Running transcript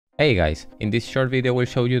Hey guys, in this short video we'll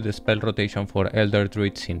show you the spell rotation for Elder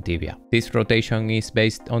Druids in Tibia. This rotation is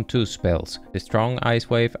based on two spells, the Strong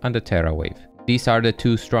Ice Wave and the Terra Wave. These are the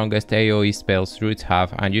two strongest AoE spells Druids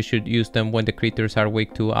have, and you should use them when the creatures are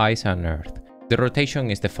weak to Ice and Earth. The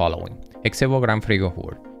rotation is the following: Exebo Gran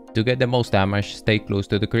Frigohur. To get the most damage, stay close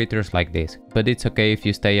to the creatures like this, but it's okay if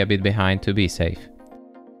you stay a bit behind to be safe.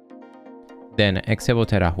 Then Exebo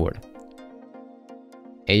Terrahur.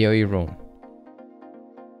 AoE Rune.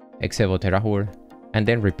 Exebo Terrahur, and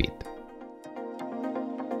then repeat.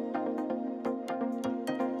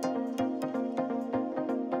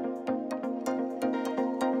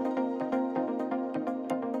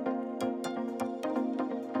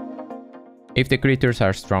 If the creatures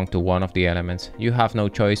are strong to one of the elements, you have no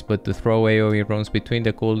choice but to throw AoE runes between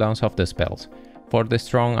the cooldowns of the spells. For the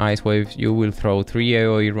Strong Ice Wave, you will throw 3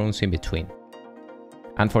 AoE runes in between.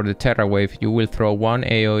 And for the Terra Wave, you will throw 1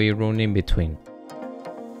 AoE rune in between.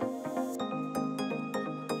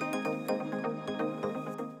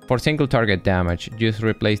 For single target damage, just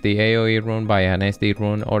replace the AoE rune by an SD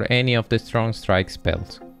rune or any of the strong strike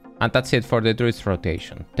spells. And that's it for the Druids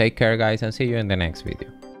rotation. Take care guys, and see you in the next video.